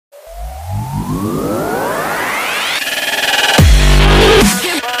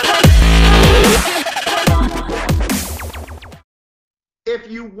If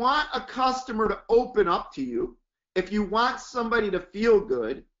you want a customer to open up to you, if you want somebody to feel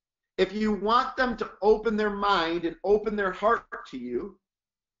good, if you want them to open their mind and open their heart to you,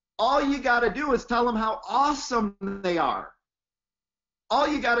 all you got to do is tell them how awesome they are. All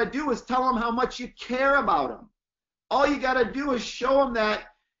you got to do is tell them how much you care about them. All you got to do is show them that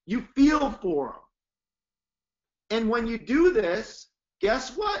you feel for them. And when you do this,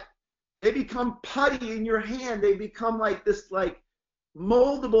 guess what? They become putty in your hand. They become like this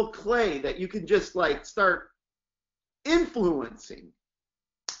moldable clay that you can just start influencing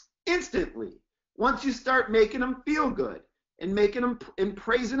instantly once you start making them feel good and making them and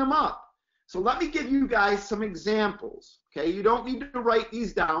praising them up. So let me give you guys some examples. Okay, you don't need to write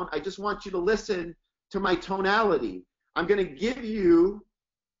these down. I just want you to listen to my tonality. I'm going to give you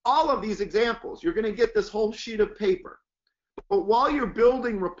all of these examples. You're going to get this whole sheet of paper. But while you're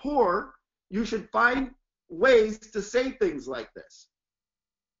building rapport, you should find ways to say things like this.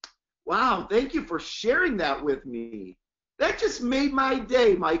 Wow, thank you for sharing that with me. That just made my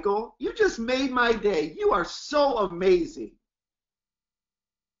day, Michael. You just made my day. You are so amazing.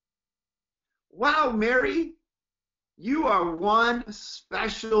 Wow, Mary, you are one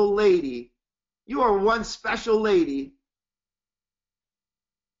special lady. You are one special lady.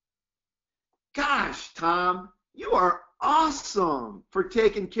 Gosh, Tom, you are awesome for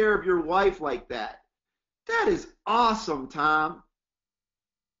taking care of your wife like that. That is awesome, Tom.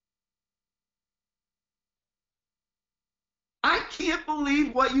 I can't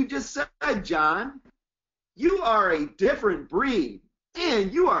believe what you just said, John. You are a different breed,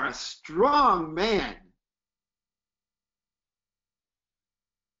 and you are a strong man.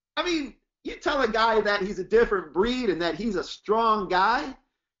 I mean, you tell a guy that he's a different breed and that he's a strong guy,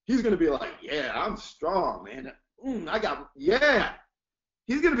 he's going to be like, yeah, I'm strong, man. Yeah.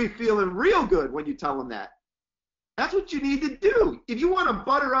 He's going to be feeling real good when you tell him that. That's what you need to do. If you want to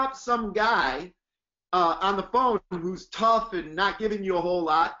butter up some guy on the phone who's tough and not giving you a whole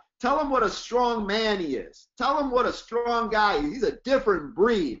lot, tell him what a strong man he is. Tell him what a strong guy he is. He's a different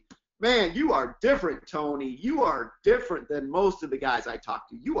breed. Man, you are different, Tony. You are different than most of the guys I talk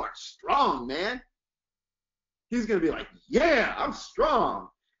to. You are strong, man. He's going to be like, yeah, I'm strong.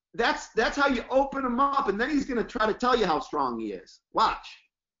 That's how you open him up, and then he's going to try to tell you how strong he is. Watch.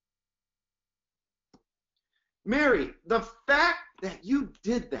 Mary, the fact that you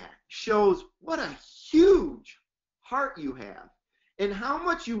did that shows what a huge heart you have and how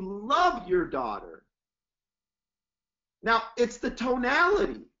much you love your daughter. Now, it's the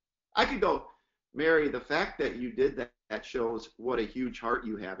tonality. I could go, Mary, the fact that you did that shows what a huge heart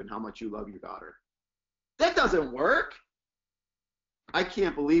you have and how much you love your daughter. That doesn't work. I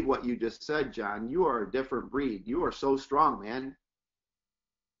can't believe what you just said, John. You are a different breed. You are so strong, man.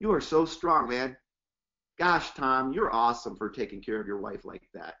 You are so strong, man. Gosh, Tom, you're awesome for taking care of your wife like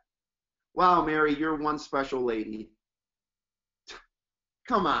that. Wow, Mary, you're one special lady.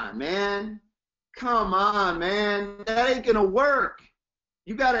 Come on, man. Come on, man. That ain't going to work.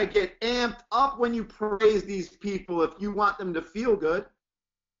 You got to get amped up when you praise these people if you want them to feel good.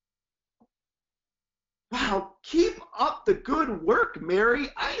 Wow, keep up the good work, Mary.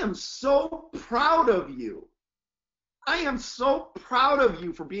 I am so proud of you. I am so proud of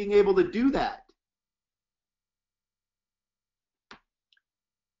you for being able to do that.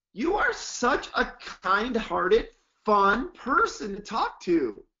 You are such a kind-hearted, fun person to talk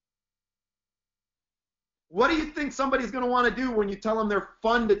to. What do you think somebody's going to want to do when you tell them they're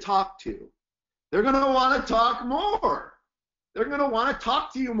fun to talk to? They're going to want to talk more. They're going to want to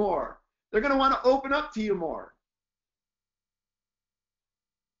talk to you more. They're going to want to open up to you more.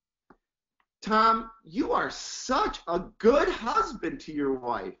 Tom, you are such a good husband to your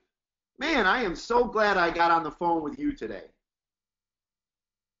wife. Man, I am so glad I got on the phone with you today.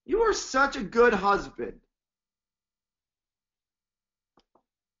 You are such a good husband.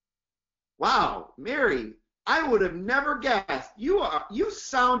 Wow, Mary, I would have never guessed. You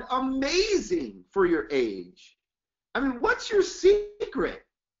sound amazing for your age. I mean, what's your secret?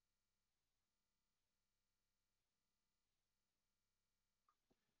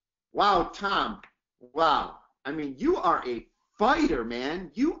 Wow, Tom. Wow. I mean, you are a fighter,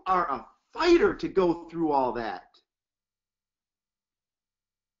 man. You are a fighter to go through all that.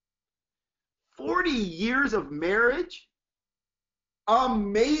 40 years of marriage?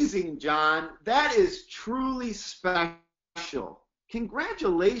 Amazing, John. That is truly special.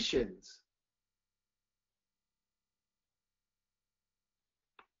 Congratulations.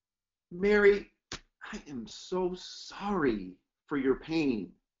 Mary, I am so sorry for your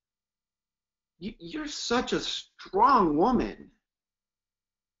pain. You're such a strong woman.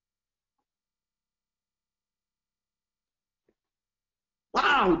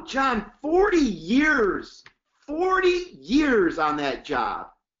 Wow, John, 40 years. 40 years on that job.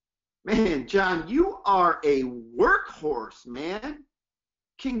 Man, John, you are a workhorse, man.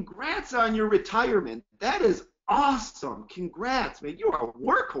 Congrats on your retirement. That is awesome. Congrats, man. You are a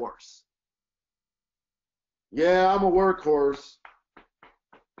workhorse. Yeah, I'm a workhorse.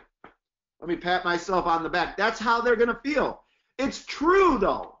 Let me pat myself on the back. That's how they're going to feel. It's true,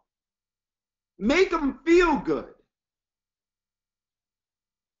 though. Make them feel good.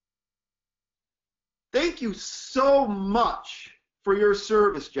 Thank you so much for your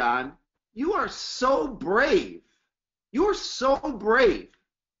service, John. You are so brave. You are so brave.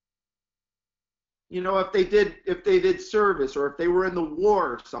 You know, if they did service, or if they were in the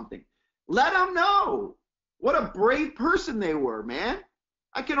war or something, let them know what a brave person they were, man.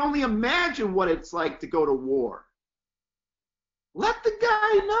 I can only imagine what it's like to go to war. Let the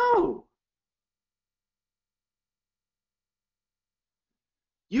guy know.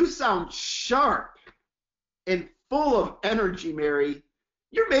 You sound sharp and full of energy, Mary.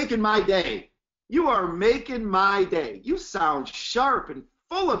 You're making my day. You are making my day. You sound sharp and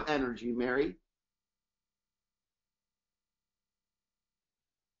full of energy, Mary.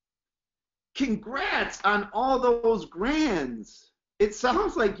 Congrats on all those grands. It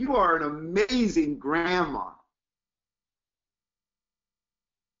sounds like you are an amazing grandma.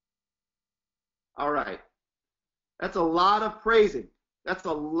 All right. That's a lot of praising. That's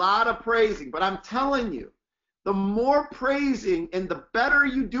a lot of praising. But I'm telling you, the more praising and the better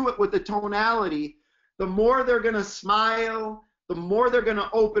you do it with the tonality, the more they're going to smile, the more they're going to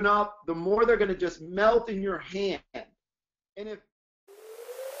open up, the more they're going to just melt in your hand. And if